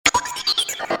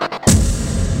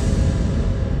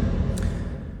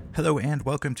Hello and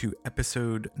welcome to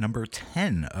episode number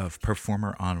 10 of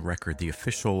Performer on Record, the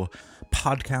official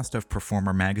podcast of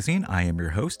Performer Magazine. I am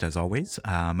your host, as always.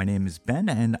 My name is Ben,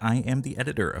 and I am the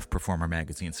editor of Performer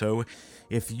Magazine. So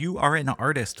if you are an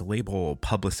artist, label,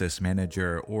 publicist,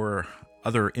 manager, or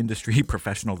other industry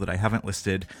professional that I haven't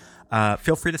listed,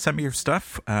 feel free to send me your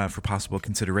stuff for possible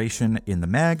consideration in the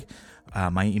mag.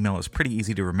 My email is pretty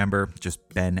easy to remember, just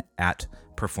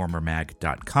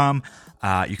ben@performermag.com.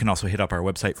 You can also hit up our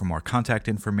website for more contact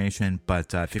information,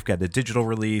 but if you've got a digital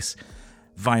release,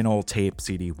 vinyl, tape,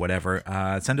 CD, whatever,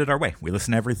 send it our way. We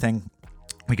listen to everything.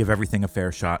 We give everything a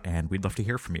fair shot, and we'd love to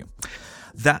hear from you.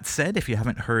 That said, if you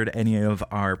haven't heard any of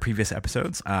our previous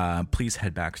episodes, please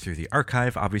head back through the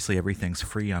archive. Obviously, everything's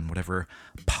free on whatever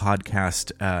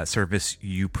podcast service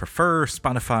you prefer.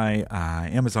 Spotify,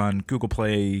 Amazon, Google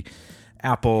Play,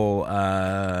 Apple.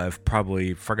 I've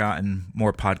probably forgotten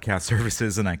more podcast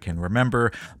services than I can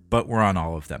remember, but we're on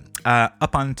all of them.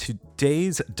 Up on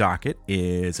today's docket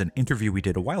is an interview we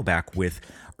did a while back with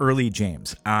Early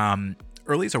James.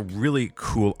 Early's a really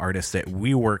cool artist that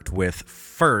we worked with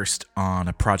first on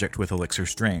a project with Elixir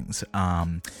Strings.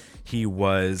 He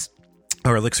was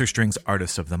our Elixir Strings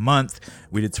Artist of the Month.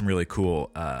 We did some really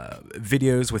cool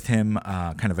videos with him,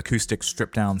 kind of acoustic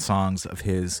stripped down songs of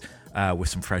his with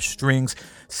some fresh strings.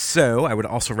 So I would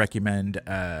also recommend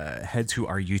head to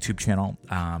our YouTube channel,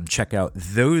 check out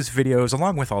those videos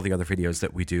along with all the other videos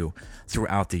that we do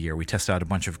throughout the year. We test out a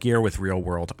bunch of gear with real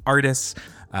world artists.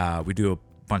 We do a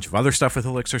bunch of other stuff with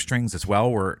Elixir Strings as well.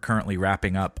 We're currently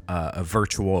wrapping up a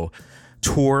virtual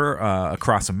tour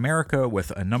across America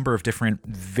with a number of different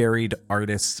varied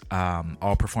artists,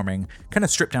 all performing kind of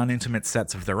stripped down intimate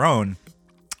sets of their own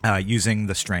using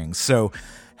the strings. So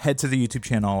head to the YouTube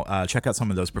channel, check out some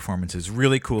of those performances.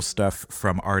 Really cool stuff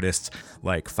from artists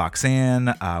like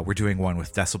Foxanne. We're doing one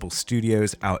with Decibel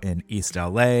Studios out in East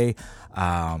LA,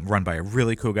 run by a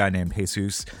really cool guy named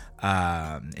Jesus.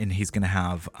 And he's going to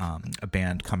have a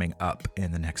band coming up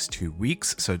in the next 2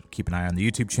 weeks, so keep an eye on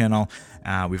the YouTube channel.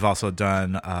 We've also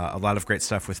done a lot of great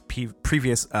stuff with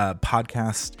previous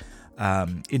podcast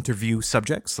interview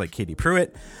subjects like Katie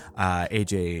Pruitt,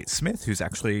 AJ Smith, who's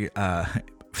actually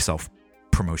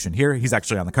self-promotion here. He's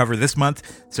actually on the cover this month,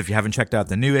 so if you haven't checked out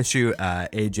the new issue,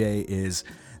 AJ is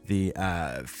the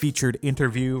featured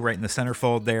interview right in the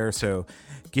centerfold there, so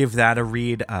give that a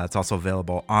read. It's also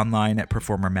available online at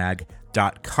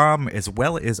performermag.com, as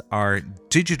well as our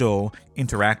digital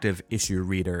interactive issue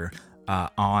reader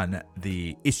on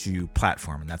the Issuu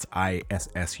platform, and that's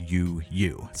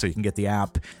ISSUU. So you can get the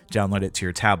app, download it to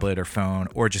your tablet or phone,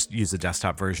 or just use the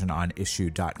desktop version on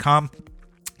issuu.com.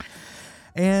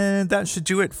 And that should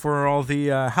do it for all the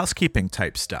housekeeping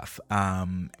type stuff.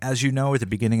 As you know, at the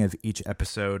beginning of each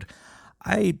episode,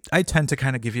 I tend to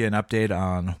kind of give you an update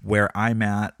on where I'm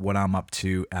at, what I'm up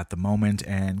to at the moment,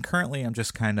 and currently I'm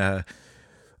just kind of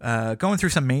going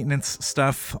through some maintenance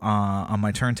stuff on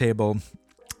my turntable,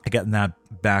 getting that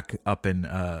back up in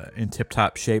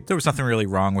tip-top shape. There was nothing really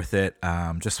wrong with it.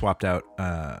 Just swapped out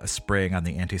a spring on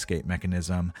the anti-skate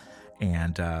mechanism,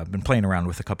 and been playing around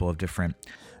with a couple of different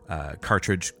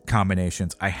cartridge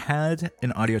combinations. I had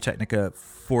an Audio-Technica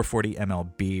 440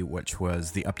 MLB, which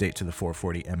was the update to the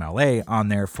 440 MLA, on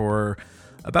there for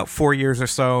about 4 years or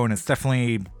so, and it's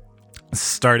definitely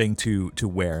starting to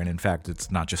wear. And in fact,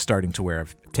 it's not just starting to wear.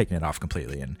 I've taken it off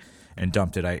completely and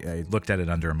dumped it. I looked at it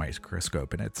under a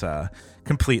microscope, and it's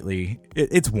completely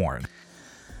it's worn.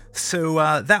 So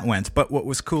that went, but what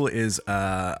was cool is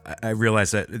I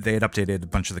realized that they had updated a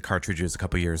bunch of the cartridges a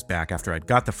couple years back after I'd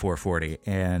got the 440,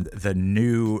 and the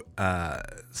new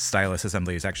stylus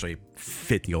assemblies actually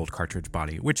fit the old cartridge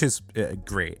body, which is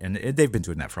great, and they've been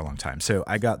doing that for a long time. So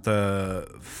I got the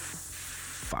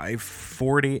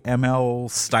 540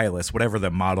 ml stylus, whatever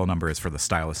the model number is for the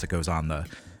stylus that goes on the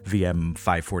VM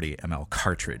 540 ml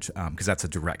cartridge, because that's a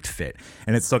direct fit,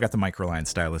 and it's still got the microline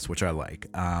stylus, which I like.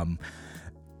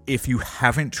 If you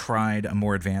haven't tried a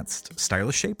more advanced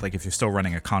stylus shape, like if you're still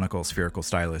running a conical spherical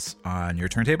stylus on your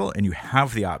turntable and you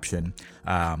have the option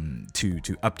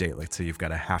to update, like say you've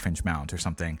got a 1/2-inch mount or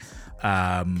something,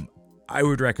 I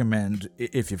would recommend,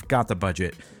 if you've got the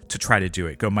budget, to try to do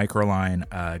it. Go microline,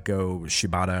 go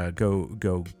Shibata,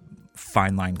 go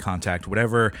fine line contact,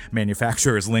 whatever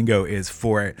manufacturer's lingo is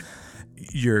for it.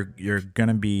 You're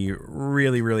gonna be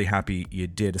really, really happy you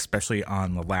did, especially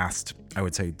on the last, I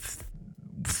would say,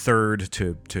 third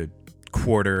to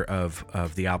quarter of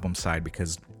the album side,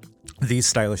 because these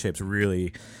stylus shapes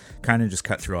really kind of just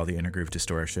cut through all the intergroove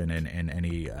distortion and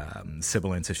any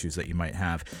sibilance issues that you might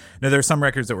have. Now, there are some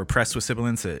records that were pressed with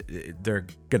sibilance that they're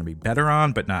going to be better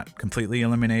on, but not completely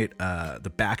eliminate.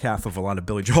 The back half of a lot of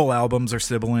Billy Joel albums are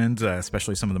sibilant,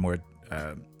 especially some of the more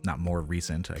not more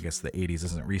recent, I guess the 80s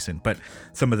isn't recent, but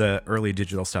some of the early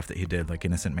digital stuff that he did, like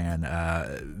Innocent Man,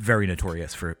 very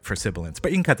notorious for sibilance,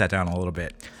 but you can cut that down a little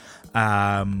bit.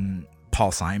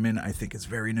 Paul Simon, I think, is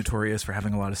very notorious for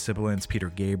having a lot of sibilance. Peter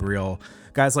Gabriel,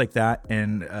 guys like that,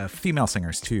 and female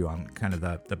singers too on kind of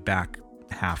the back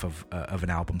half of an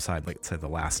album side, like say the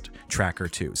last track or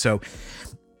two. So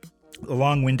a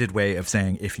long-winded way of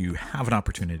saying, if you have an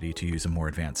opportunity to use a more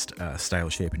advanced style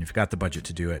shape and you've got the budget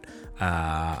to do it,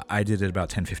 I did it about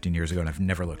 10-15 years ago and I've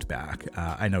never looked back.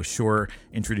 I know Shure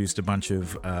introduced a bunch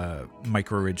of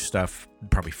micro-ridge stuff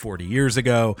probably 40 years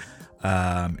ago.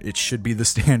 It should be the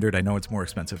standard. I know it's more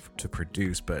expensive to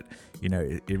produce, but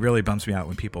it really bums me out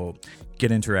when people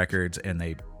get into records and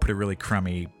they put a really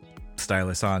crummy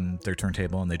stylus on their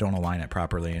turntable and they don't align it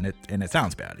properly, and it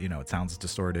sounds bad. It sounds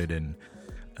distorted and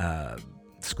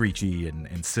screechy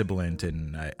and sibilant,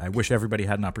 and I wish everybody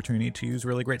had an opportunity to use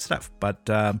really great stuff, but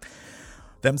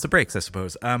them's the breaks, I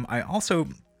suppose. I also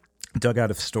dug out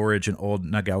of storage an old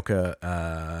Nagaoka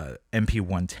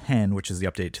MP110, which is the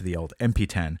update to the old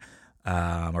MP10,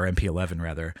 or MP11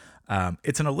 rather.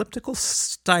 It's an elliptical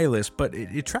stylus, but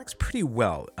it tracks pretty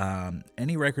well.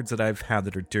 Any records that I've had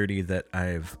that are dirty that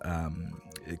I've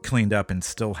cleaned up and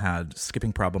still had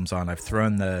skipping problems on, I've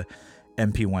thrown the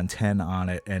MP110 on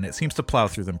it, and it seems to plow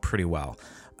through them pretty well.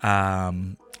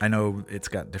 I know it's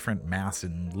got different mass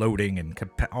and loading and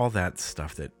all that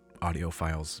stuff that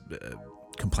audiophiles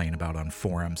complain about on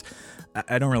forums.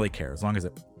 I don't really care as long as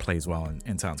it plays well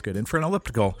and sounds good. And for an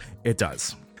elliptical, it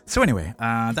does. So anyway,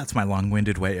 that's my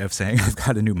long-winded way of saying I've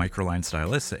got a new Microline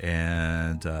stylus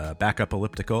and backup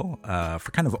elliptical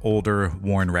for kind of older,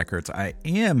 worn records. I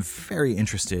am very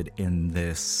interested in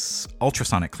this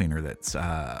ultrasonic cleaner that's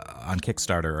on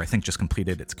Kickstarter. I think just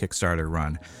completed its Kickstarter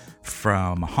run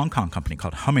from a Hong Kong company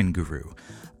called Humming Guru.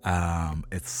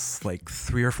 It's like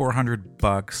 $300 or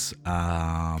 $400.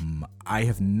 I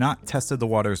have not tested the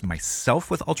waters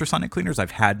myself with ultrasonic cleaners.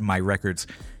 I've had my records,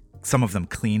 some of them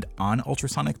cleaned on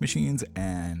ultrasonic machines,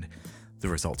 and the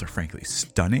results are frankly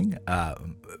stunning. I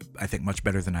think much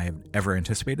better than I have ever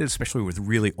anticipated, especially with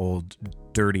really old,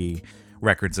 dirty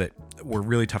records that were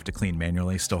really tough to clean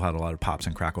manually, still had a lot of pops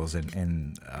and crackles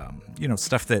and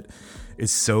stuff that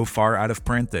is so far out of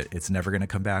print that it's never going to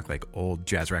come back, like old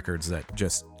jazz records that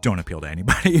just don't appeal to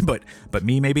anybody but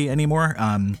me maybe anymore.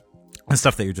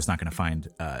 Stuff that you're just not going to find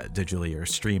digitally or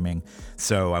streaming.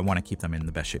 So I want to keep them in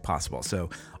the best shape possible. So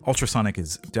ultrasonic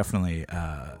is definitely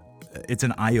it's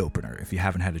an eye-opener if you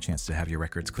haven't had a chance to have your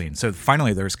records cleaned. So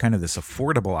finally, there's kind of this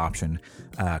affordable option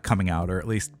coming out, or at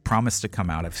least promised to come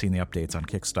out. I've seen the updates on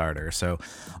Kickstarter. So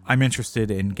I'm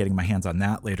interested in getting my hands on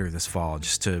that later this fall,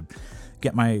 just to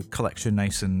get my collection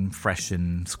nice and fresh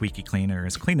and squeaky clean, or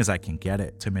as clean as I can get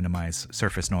it, to minimize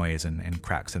surface noise and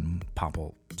cracks and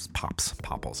popples.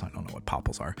 I don't know what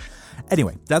popples are.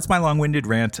 Anyway, that's my long-winded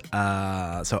rant. So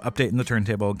updating the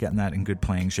turntable, getting that in good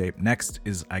playing shape. Next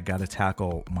is I got to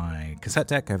tackle my cassette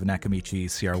deck. I have a Nakamichi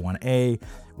CR1A,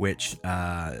 which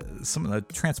some of the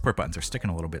transport buttons are sticking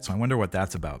a little bit. So I wonder what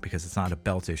that's about, because it's not a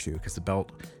belt issue, because the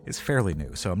belt is fairly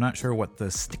new. So I'm not sure what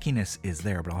the stickiness is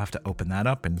there, but I'll have to open that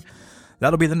up, and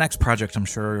that'll be the next project I'm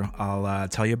sure I'll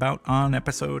tell you about on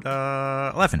episode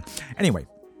 11. Anyway,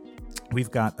 we've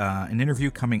got an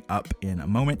interview coming up in a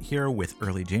moment here with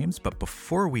Early James, but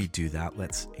before we do that,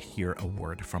 let's hear a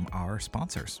word from our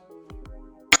sponsors.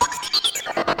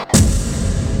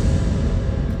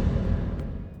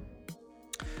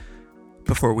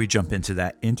 Before we jump into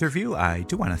that interview, I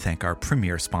do want to thank our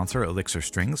premier sponsor, Elixir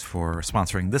Strings, for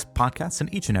sponsoring this podcast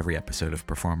and each and every episode of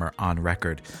Performer on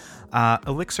Record.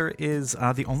 Elixir is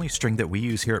the only string that we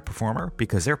use here at Performer,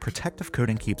 because their protective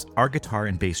coating keeps our guitar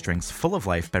and bass strings full of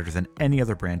life better than any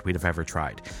other brand we'd have ever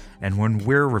tried. And when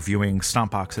we're reviewing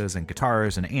stomp boxes and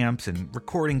guitars and amps and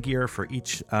recording gear for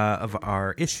each of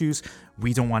our issues,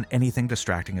 we don't want anything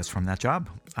distracting us from that job,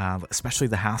 especially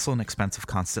the hassle and expense of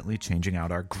constantly changing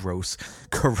out our gross,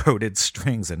 corroded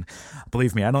strings. And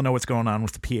believe me, I don't know what's going on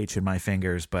with the pH in my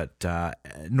fingers, but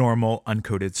normal,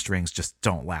 uncoated strings just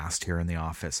don't last here in the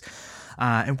office.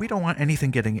 And we don't want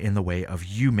anything getting in the way of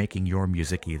you making your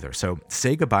music either. So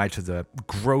say goodbye to the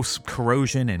gross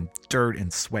corrosion and dirt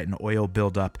and sweat and oil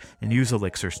buildup and use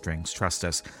Elixir Strings. Trust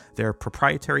us, their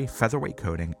proprietary featherweight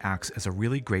coating acts as a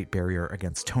really great barrier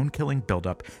against tone-killing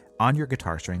buildup on your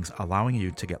guitar strings, allowing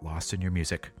you to get lost in your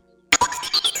music.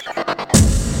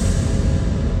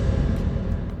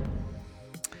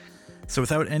 So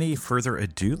without any further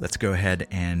ado, let's go ahead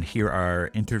and hear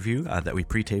our interview that we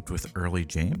pre-taped with Early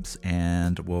James,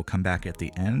 and we'll come back at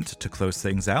the end to close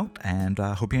things out, and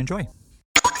hope you enjoy.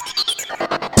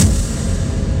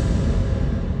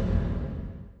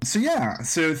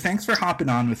 So thanks for hopping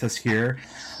on with us here.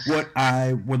 What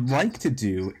I would like to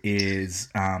do is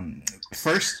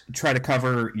first try to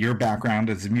cover your background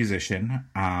as a musician,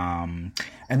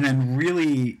 and then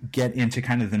really get into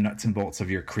kind of the nuts and bolts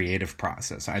of your creative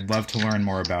process. I'd love to learn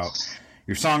more about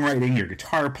your songwriting, your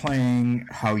guitar playing,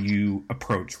 how you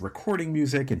approach recording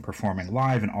music and performing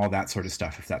live, and all that sort of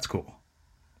stuff, if that's cool.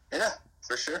 Yeah.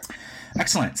 For sure.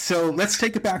 Excellent. So let's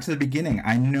take it back to the beginning.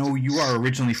 I know you are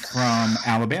originally from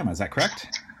Alabama. Is that correct?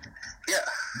 Yeah.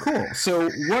 Cool. So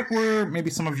what were maybe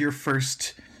some of your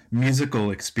first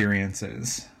musical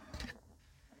experiences?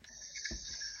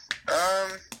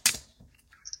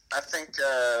 I think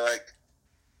like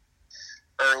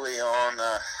early on,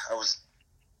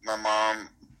 my mom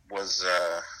was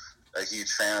a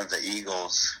huge fan of the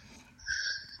Eagles,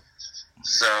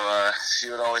 so she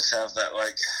would always have that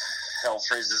like Hell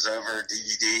Freezes Over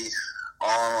DVD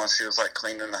on when she was like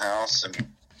cleaning the house, and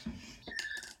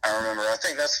I remember I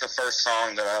think that's the first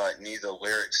song that I like knew the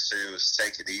lyrics to was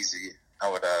Take It Easy. I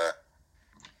would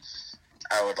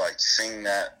like sing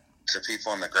that to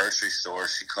people in the grocery store,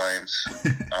 she claims,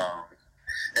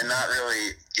 and not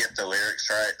really get the lyrics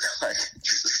right. Like,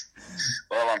 just,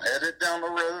 well, I'm headed down the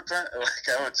road. Like,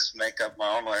 I would just make up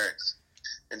my own lyrics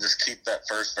and just keep that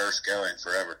first verse going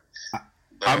forever.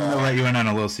 But, I'm going to let you in on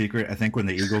a little secret. I think when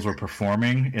the Eagles were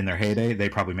performing in their heyday, they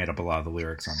probably made up a lot of the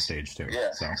lyrics on stage too.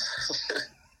 Yeah. So.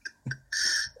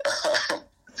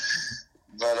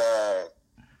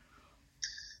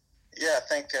 Yeah, I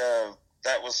think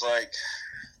that was like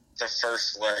the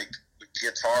first like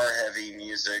guitar heavy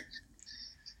music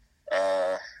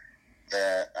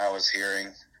that I was hearing,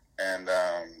 and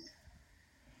I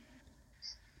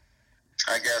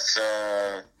guess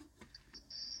I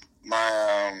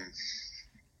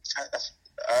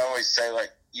always say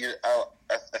like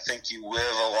I think you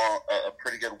live a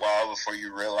pretty good while before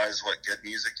you realize what good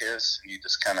music is. You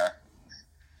just kind of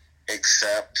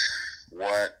accept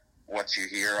what you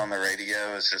hear on the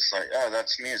radio is just like, oh,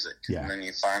 that's music. Yeah. And then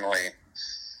you finally,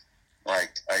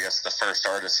 like, I guess the first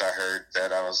artist I heard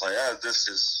that I was like, oh, this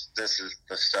is the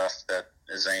stuff that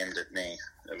is aimed at me.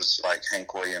 It was like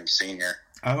Hank Williams Sr.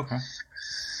 Oh, okay.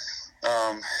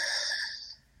 I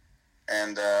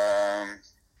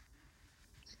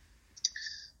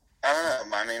don't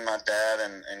know. I mean, my dad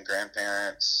and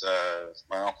grandparents,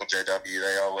 my Uncle JW,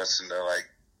 they all listened to like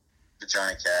the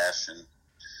Johnny Cash and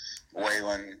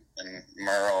Waylon and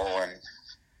Merle and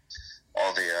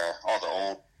all the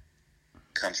old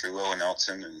country, Willie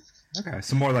Nelson, and okay,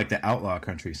 so more like the outlaw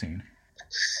country scene.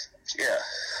 Yeah.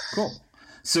 Cool.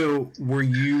 So were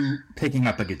you picking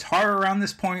up a guitar around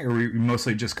this point, or were you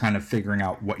mostly just kind of figuring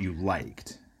out what you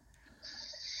liked?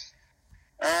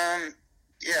 Yeah,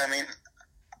 I mean,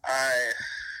 I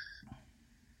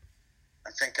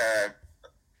think I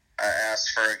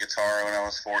asked for a guitar when I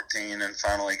was 14 and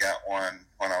finally got one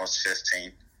when I was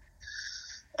 15.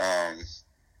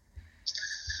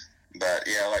 But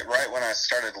yeah, like right when I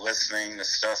started listening to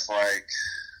stuff like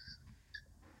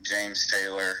James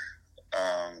Taylor,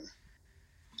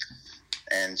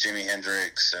 and Jimi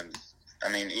Hendrix, and I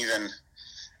mean, even,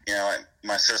 you know, like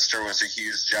my sister was a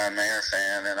huge John Mayer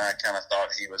fan, and I kind of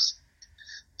thought he was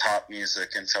pop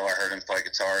music until I heard him play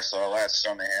guitar, so I latched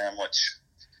onto him, which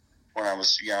when I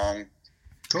was young,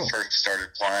 cool. First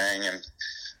started playing, and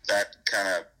that kind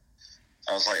of,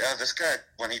 I was like, oh, this guy,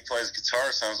 when he plays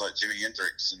guitar, sounds like Jimi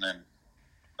Hendrix, and then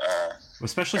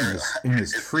especially in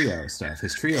his trio stuff.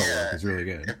 His trio work is really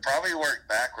good. It probably worked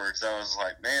backwards. I was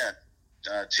like, man,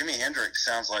 Jimi Hendrix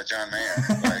sounds like John Mayer.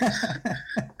 Like,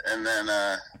 and then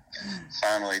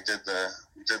finally did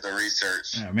the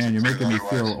research. Oh, man, you're making me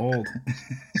feel old.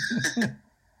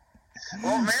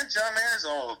 Well, man, John Mayer's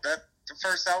old. The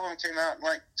first album came out in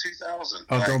like 2000.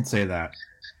 Oh, like, don't say that.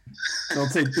 Don't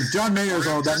say if John Mayer's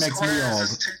old. That makes me old.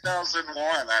 This is 2001,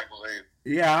 I believe.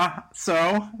 Yeah,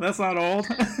 so that's not old.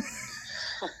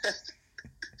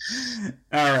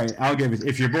 All right, I'll give it.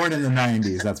 If you're born in the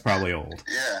 90s, that's probably old.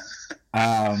 Yeah.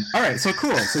 All right, so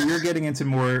cool. So you're getting into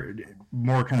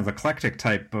more kind of eclectic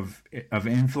type of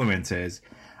influences.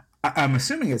 I'm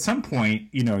assuming at some point,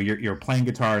 you know, you're playing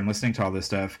guitar and listening to all this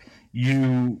stuff.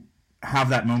 You have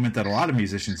that moment that a lot of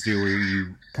musicians do, where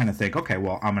you kind of think, okay,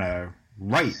 well, I'm gonna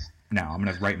write now. I'm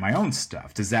gonna write my own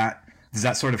stuff. Does that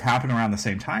sort of happen around the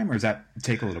same time, or does that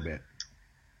take a little bit?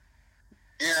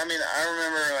 Yeah, I mean, I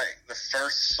remember like the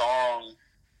first song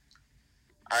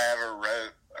I ever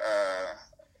wrote,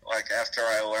 like after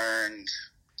I learned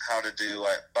how to do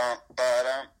like bump,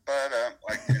 ba-dum, ba-dum,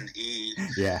 like an E.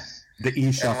 Yeah, the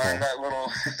E shuffle. And learn that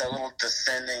little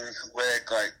descending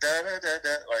lick, like da da da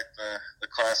da, like the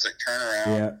classic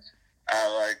turnaround. Yeah.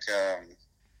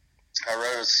 I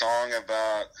wrote a song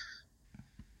about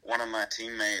one of my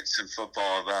teammates in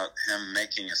football about him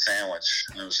making a sandwich.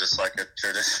 And it was just like a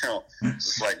traditional,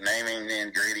 just like naming the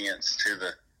ingredients to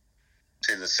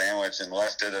the sandwich, and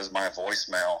left it as my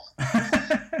voicemail.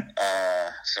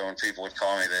 So when people would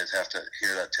call me, they'd have to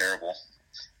hear that terrible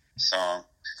song.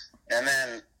 And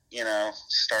then,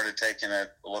 started taking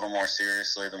it a little more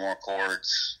seriously. The more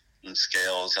chords and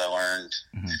scales I learned.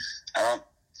 Mm-hmm.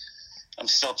 I'm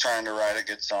still trying to write a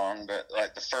good song, but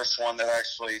like the first one that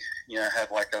actually, had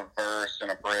like a verse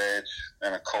and a bridge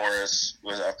and a chorus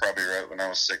I probably wrote when I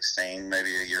was 16,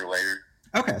 maybe a year later.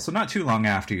 Okay, so not too long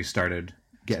after you started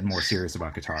getting more serious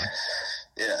about guitar.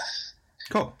 Yeah.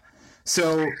 Cool.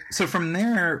 So from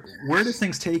there, where do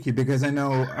things take you? Because I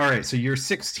know, all right, so you're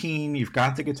 16, you've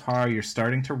got the guitar, you're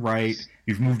starting to write,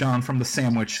 you've moved on from the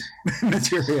sandwich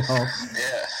material.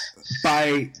 Yeah.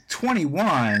 By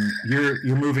 21,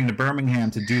 you're moving to Birmingham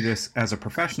to do this as a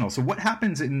professional. So what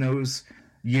happens in those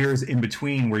years in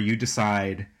between where you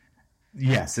decide,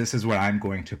 yes, this is what I'm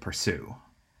going to pursue?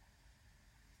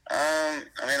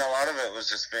 A lot of it was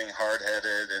just being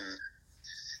hard-headed and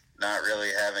not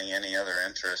really having any other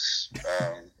interests,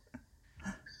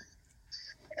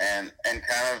 and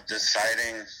kind of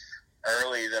deciding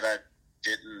early that I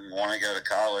didn't want to go to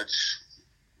college,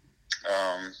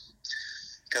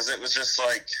 because it was just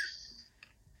like,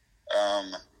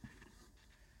 I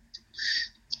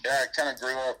kind of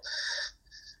grew up,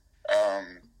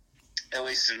 at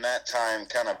least in that time,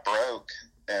 kind of broke,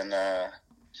 and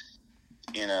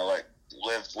like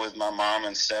lived with my mom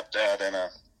and stepdad in a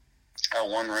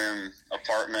one-room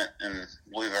apartment in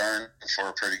Luverne for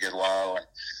a pretty good while, and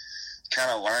kind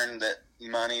of learned that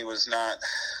money was not,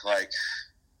 like,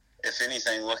 if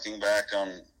anything, looking back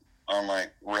on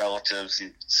like relatives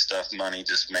and stuff, money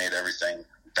just made everything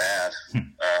bad.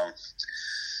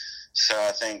 So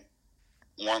I think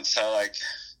once I like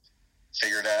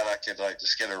figured out I could like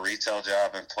just get a retail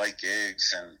job and play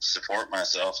gigs and support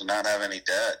myself and not have any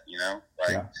debt, yeah.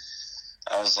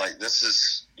 I was like, this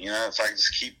is, if I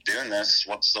just keep doing this,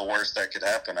 what's the worst that could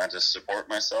happen? I just support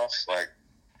myself. Like,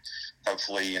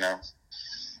 hopefully,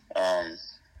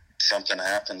 something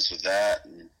happens with that.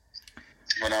 And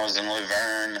when I was in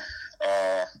Luverne,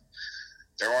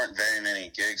 there weren't very many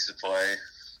gigs to play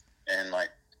in like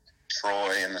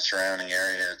Troy and the surrounding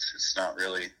area. It's not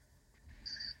really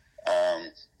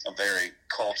a very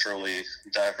culturally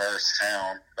diverse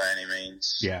town by any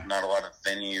means. Yeah. Not a lot of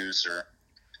venues or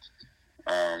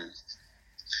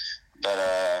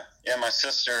my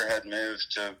sister had moved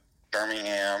to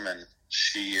Birmingham, and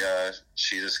she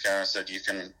just kind of said, you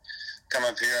can come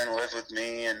up here and live with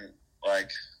me, and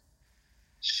like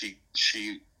she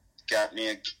got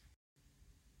me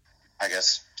I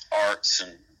guess arts,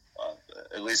 and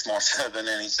at least more so than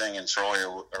anything in Troy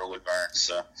or Luverne.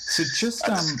 So just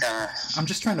I'm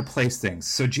just trying to place things.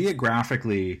 So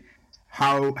geographically,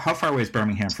 how far away is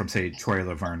Birmingham from, say, Troy or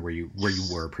Luverne, where you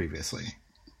were previously?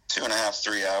 2.5,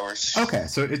 3 hours. Okay,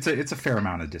 so it's a fair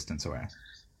amount of distance away.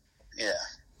 Yeah,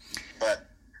 but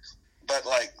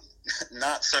like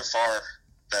not so far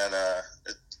that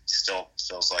it still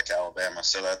feels like Alabama.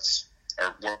 So that's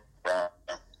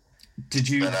Did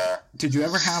you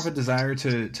ever have a desire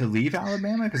to leave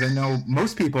Alabama? Because I know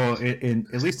most people,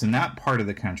 at least in that part of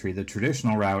the country, the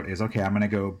traditional route is, okay, I'm going to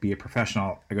go be a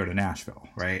professional. I go to Nashville,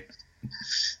 right?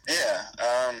 Yeah.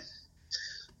 I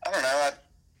don't know.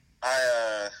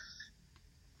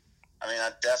 I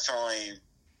definitely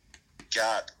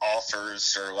got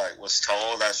offers, or like was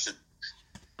told I should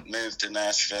move to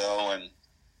Nashville and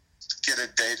get a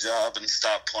day job and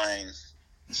stop playing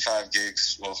 5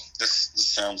 gigs. Well, this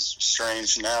sounds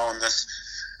strange now in this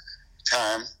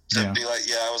time to be like,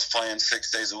 I was playing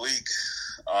 6 days a week,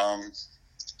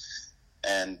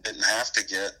 and didn't have to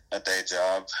get a day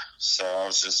job. So I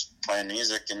was just playing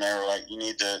music, and they were like, you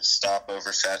need to stop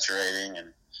oversaturating.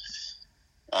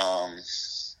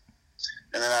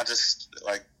 And then I just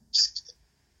like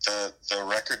the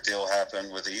record deal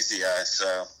happened with Easy Eye.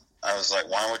 So I was like,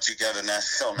 why would you go to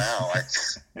Nashville now? Like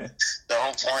the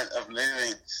whole point of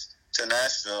moving to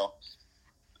Nashville,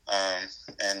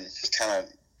 and kind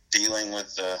of dealing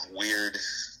with the weird,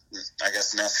 I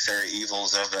guess, necessary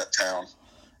evils of that town.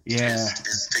 Yeah.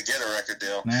 Is to get a record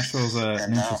deal. Nashville's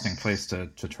an interesting place to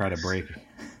try to break.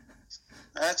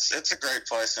 It's a great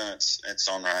place in its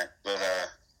own right, but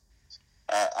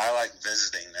I like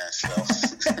visiting Nashville.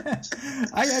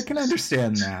 I can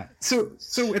understand that. So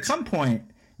at some point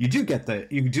you do get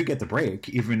the break,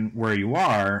 even where you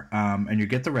are, and you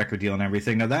get the record deal and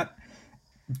everything. Now that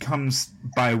comes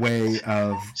by way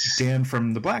of Dan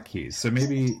from the Black Keys. So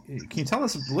maybe can you tell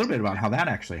us a little bit about how that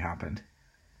actually happened?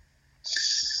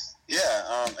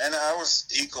 Yeah, and I was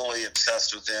equally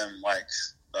obsessed with him, like,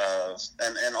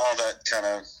 and all that kind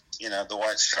of, the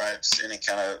White Stripes, any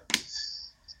kind of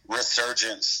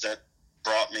resurgence that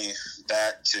brought me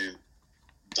back to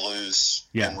blues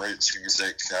and roots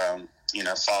music,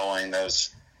 following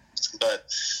those. But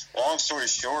long story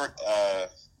short,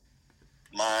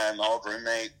 my old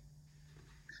roommate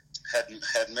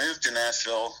had moved to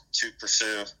Nashville to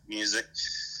pursue music,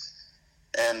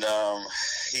 and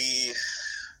he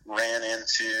ran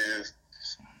into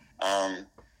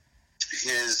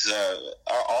his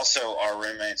also our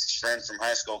roommate's friend from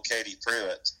high school, Katie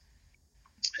Pruitt,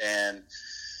 and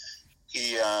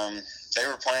he they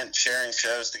were sharing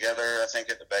shows together, I think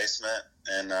at the Basement,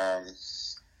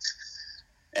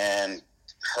 and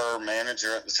her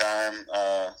manager at the time,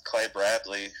 Clay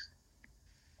Bradley,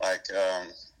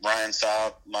 Ryan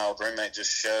Saab, my old roommate,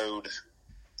 just showed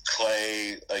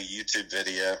Clay a YouTube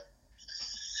video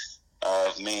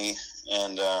of me,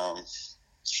 and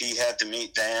he had to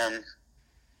meet Dan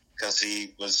because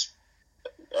he was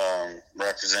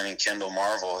representing Kendall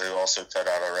Marvel, who also put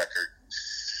out a record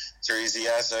through Easy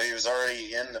Eye. So he was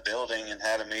already in the building and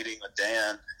had a meeting with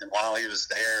Dan, and while he was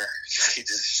there, he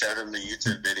just showed him the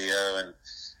YouTube video, and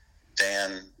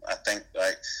Dan, I think,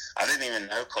 I didn't even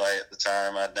know Clay at the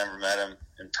time. I'd never met him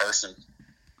in person.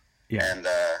 Yeah. And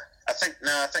I think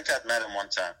I'd met him one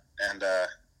time, and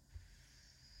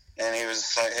he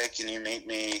was like, "Hey, can you meet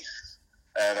me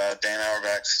at Dan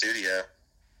Auerbach's studio?"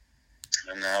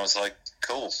 And I was like,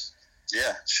 "Cool,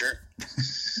 yeah, sure."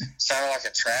 Sounded like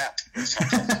a trap or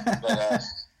something, but I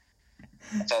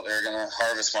thought they were gonna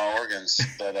harvest my organs.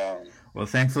 But well,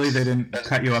 thankfully they didn't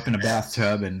cut you up in a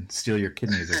bathtub and steal your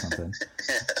kidneys or something.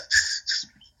 Yeah.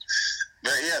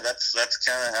 But yeah, that's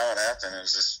kind of how it happened. It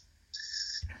was just,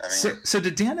 I mean. So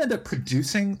did Dan end up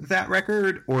producing that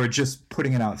record or just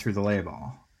putting it out through the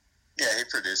label? Yeah, he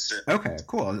produced it. Okay,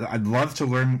 cool. I'd love to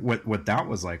learn what that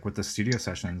was like, what the studio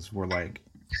sessions were like.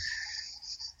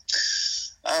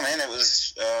 Oh man, it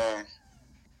was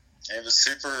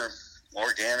super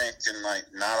organic and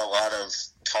not a lot of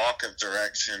talk of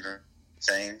direction or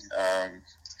thing.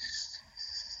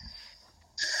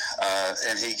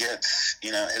 And he gets,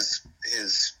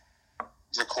 his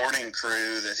recording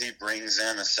crew that he brings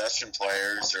in as session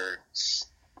players are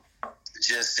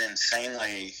just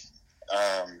insanely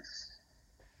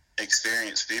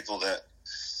experienced people that,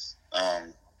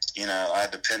 I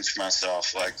had to pinch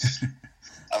myself.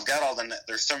 I've got all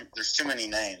there's too many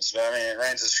names, but I mean, it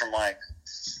ranges from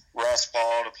Russ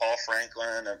Ball to Paul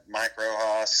Franklin to Mike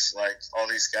Rojas, all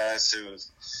these guys who,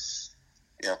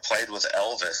 played with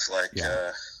Elvis.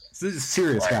 So these are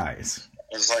serious guys.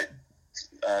 It was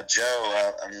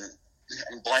Joe.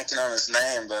 I'm blanking on his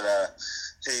name, but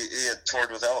he had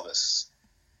toured with Elvis,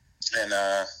 and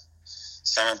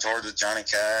Simon toured with Johnny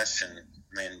Cash, and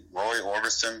Roy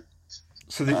Orbison.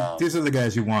 So these are the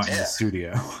guys you want in the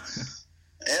studio.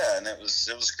 Yeah, and it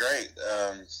was great.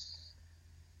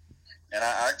 And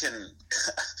I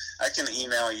can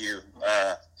email you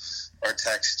or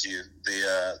text you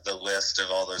the list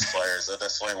of all those players. I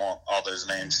definitely want all those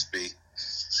names to be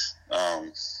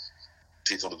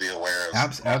people to be aware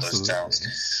of all those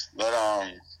talents. But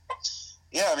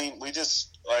yeah, we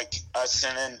just I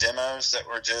sent in demos that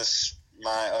were just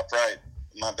my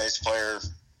bass player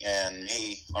and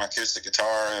me on acoustic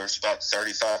guitar. There was about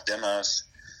 35 demos,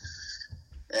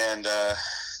 and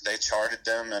they charted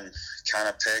them and kind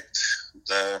of picked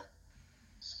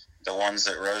the ones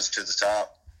that rose to the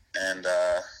top, and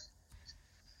I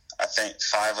think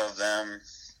 5 of them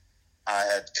I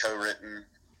had co-written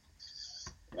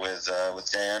with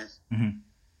Dan, mm-hmm.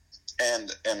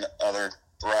 and other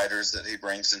writers that he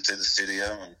brings into the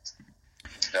studio, and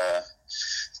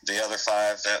the other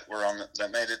 5 that were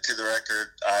that made it to the record,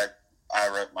 I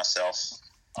wrote myself.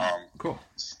 Cool.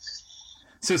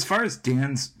 So as far as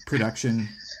Dan's production,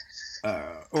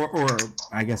 or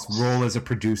I guess role as a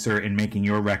producer in making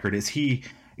your record, is he?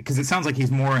 Because it sounds like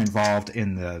he's more involved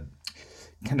in the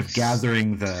kind of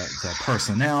gathering the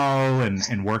personnel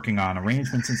and working on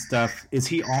arrangements and stuff. Is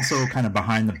he also kind of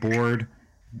behind the board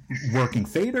working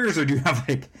faders, or do you have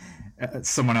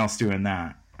someone else doing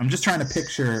that? I'm just trying to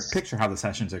picture how the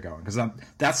sessions are going, because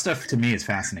that stuff to me is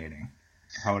fascinating,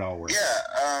 how it all works. Yeah,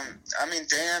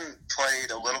 Dan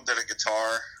played a little bit of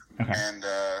guitar, okay. and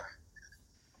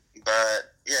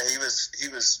but yeah, he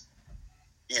was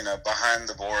behind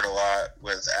the board a lot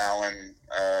with Alan.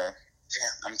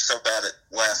 I'm so bad at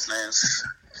last names.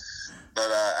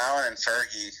 But Alan and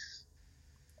Fergie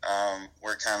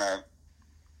were kind of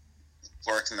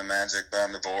working the magic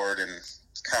behind the board and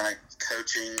kind of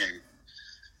coaching.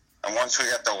 And once we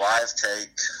got the live take,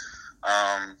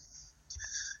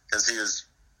 because he was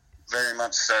very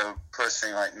much so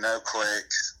pushing, like, no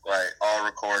clicks, like, all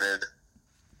recorded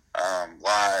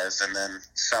live, and then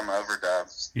some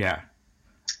overdubs. Yeah.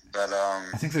 But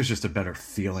I think there's just a better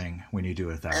feeling when you do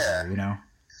it that way,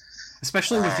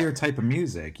 Especially with your type of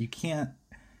music. You can't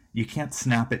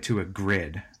snap it to a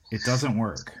grid. It doesn't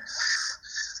work.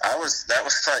 That was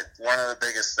like one of the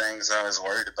biggest things I was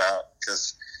worried about,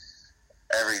 because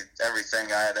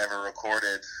everything I had ever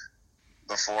recorded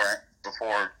before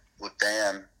with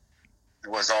Dan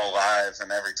was all live,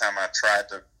 and every time I tried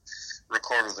to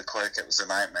record with a click, it was a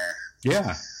nightmare.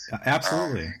 Yeah,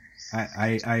 absolutely.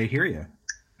 I hear you.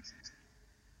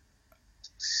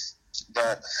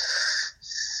 But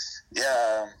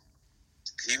yeah,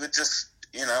 he would just,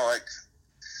 I don't know,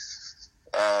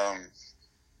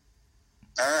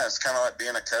 it's kind of like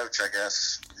being a coach, I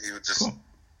guess. He would just, cool.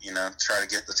 Try to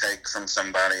get the take from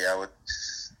somebody. I would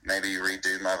maybe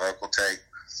redo my vocal take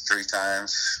 3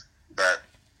 times, but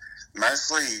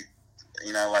mostly,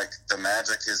 like, the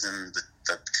magic is in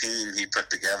the team he put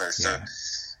together. So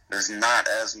there's not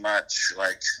as much,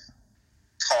 like,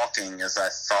 talking as I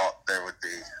thought there would be.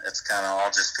 It's kind of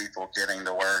all just people getting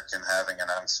to work and having an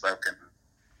unspoken,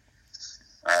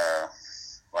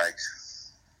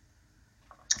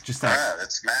 just that.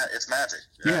 It's magic.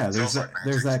 Yeah, there's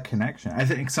that connection. I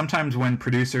think sometimes when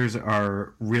producers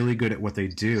are really good at what they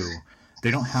do, they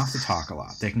don't have to talk a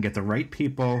lot. They can get the right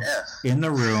people in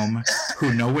the room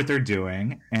who know what they're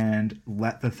doing and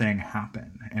let the thing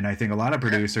happen. And I think a lot of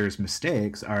producers'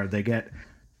 mistakes are they get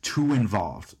too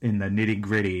involved in the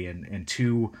nitty-gritty and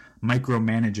too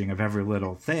micromanaging of every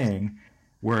little thing,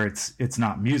 where it's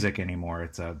not music anymore.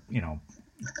 It's a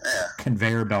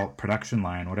conveyor belt production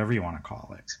line, whatever you want to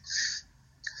call it.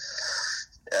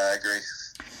 Yeah, I agree.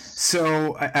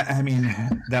 So, I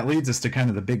mean, that leads us to kind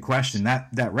of the big question.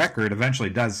 That record eventually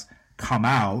does come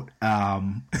out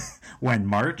when,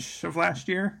 March of last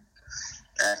year?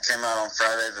 Yeah, it came out on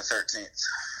Friday the 13th.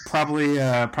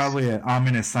 Probably an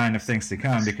ominous sign of things to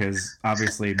come, because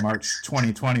obviously March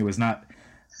 2020 was not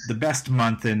the best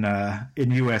month in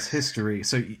U.S. history.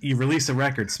 So you release a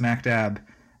record smack dab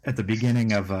at the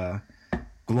beginning of a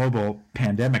global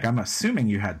pandemic. I'm assuming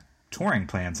you had touring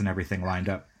plans and everything lined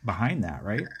up behind that,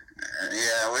 right?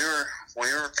 Yeah,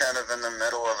 we were kind of in the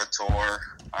middle of a tour.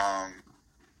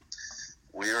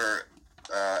 We were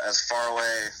as far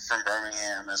away from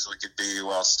Birmingham as we could be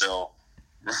while still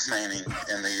remaining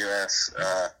in the U.S.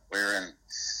 We were in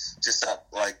just up,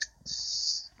 like,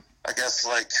 I guess,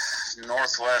 like,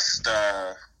 northwest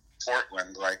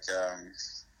Portland, like.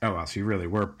 Oh, wow, so you really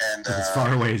were as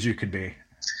far away as you could be.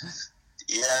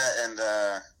 Yeah, and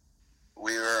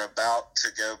we were about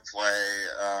to go play.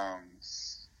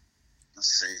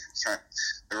 Let's see,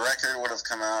 the record would have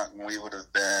come out, and we would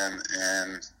have been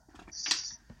in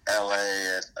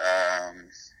L.A. at.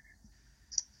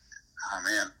 Oh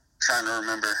man, trying to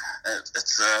remember.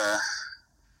 It's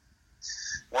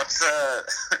what's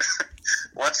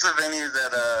the venue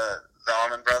that the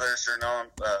Allman Brothers are known?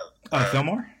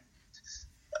 Fillmore.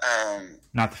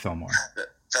 Not the Fillmore.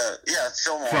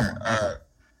 Fillmore. Fillmore.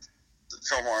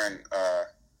 Fillmore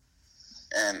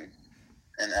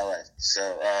in LA. So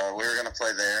we were gonna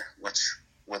play there, which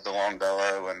with the Long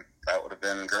Bellow, and that would have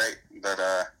been great. But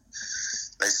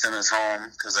they sent us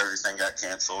home because everything got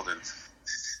canceled,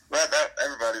 but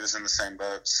everybody was in the same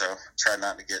boat. So tried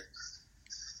not to get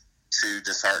too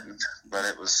disheartened. But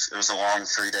it was a long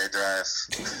 3-day drive.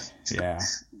 Yeah.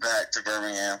 Back to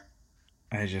Birmingham.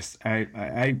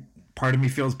 I part of me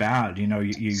feels bad.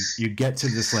 You get to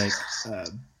this like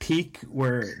peak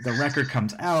where the record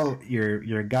comes out,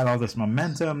 you're got all this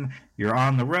momentum, you're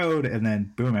on the road, and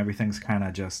then boom, everything's kind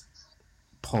of just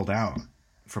pulled out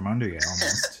from under you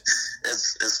almost.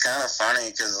 It's kind of funny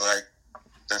because like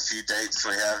the few dates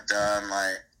we have done,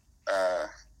 like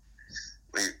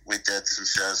we did some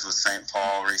shows with St.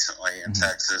 Paul recently in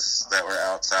Texas that were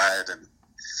outside, and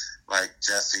like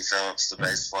Jesse Phillips, the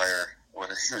bass player,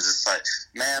 he was just like,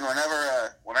 man, whenever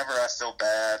I feel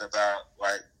bad about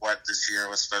like what this year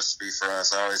was supposed to be for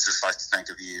us, I always just like to think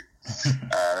of you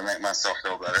to make myself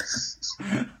feel better.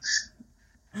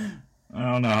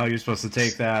 I don't know how you're supposed to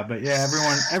take that, but yeah,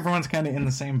 everyone's kind of in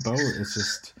the same boat. It's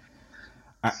just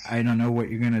I don't know what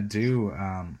you're gonna do.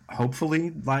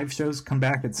 Hopefully, live shows come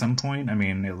back at some point. I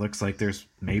mean, it looks like there's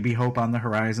maybe hope on the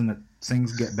horizon that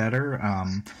things get better.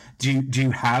 Do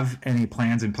you have any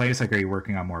plans in place? Like, are you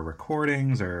working on more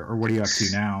recordings, or what are you up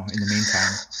to now in the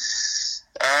meantime?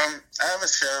 I have a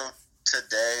show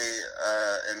today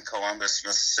in Columbus,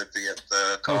 Mississippi at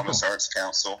the Columbus Arts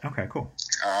Council. Okay, cool.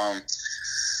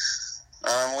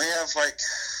 We have like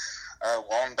a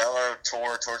Juan Bello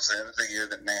tour towards the end of the year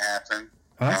that may happen.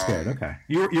 Oh, that's good. Okay,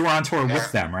 you were on tour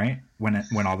with them, right?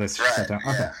 When all this shut down.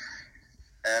 Okay. Yeah.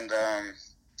 And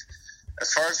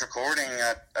as far as recording,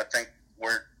 I think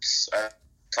I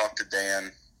talked to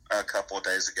Dan a couple of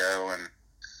days ago, and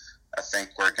I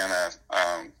think we're gonna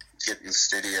get in the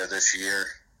studio this year.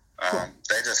 Cool.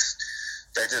 They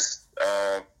just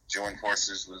joined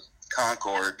forces with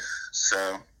Concord,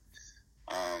 so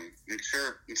I'm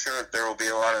sure that there will be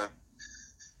a lot of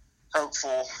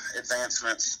hopeful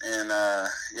advancements into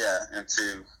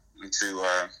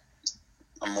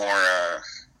a more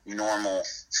normal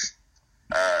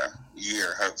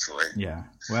year, hopefully. Yeah.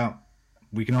 Well,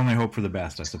 we can only hope for the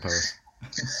best, I suppose.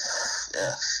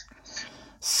 Yeah.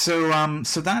 So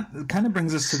that kind of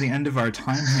brings us to the end of our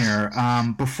time here.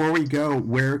 Before we go,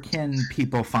 where can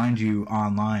people find you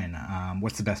online?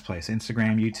 What's the best place?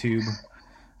 Instagram, YouTube?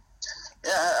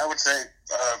 Yeah, I would say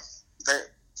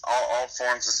all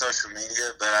forms of social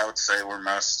media, but I would say we're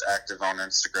most active on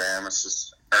Instagram. It's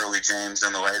just Early James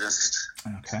and the latest.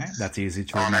 Okay, that's easy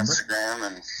to on remember. Instagram,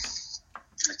 and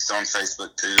it's on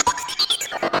Facebook too.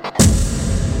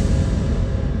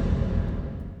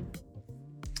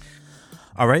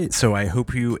 All right, so I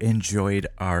hope you enjoyed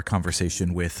our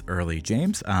conversation with Early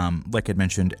James. Like I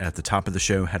mentioned at the top of the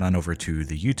show, head on over to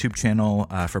the YouTube channel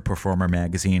for Performer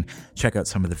Magazine. Check out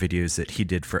some of the videos that he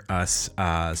did for us,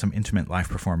 some intimate live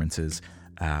performances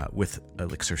with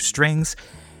Elixir Strings.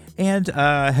 And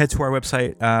head to our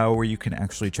website where you can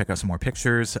actually check out some more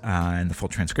pictures and the full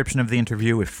transcription of the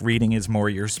interview if reading is more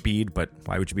your speed, but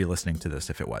why would you be listening to this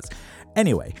if it was?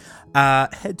 Anyway,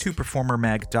 head to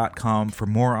performermag.com for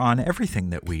more on everything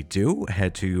that we do.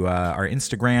 Head to our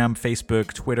Instagram,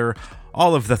 Facebook, Twitter,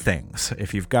 all of the things.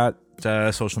 If you've got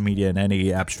social media in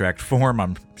any abstract form,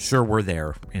 I'm sure we're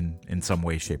there in some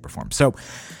way, shape, or form. So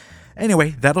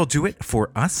anyway, that'll do it for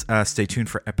us. Stay tuned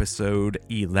for episode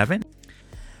 11.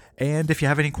 And if you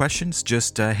have any questions,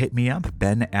 just hit me up,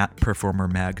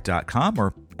 ben@performermag.com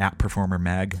or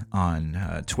 @performermag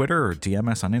on Twitter, or DM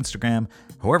us on Instagram.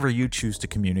 However you choose to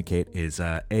communicate is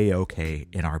A-OK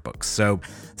in our books. So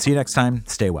see you next time.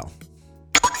 Stay well.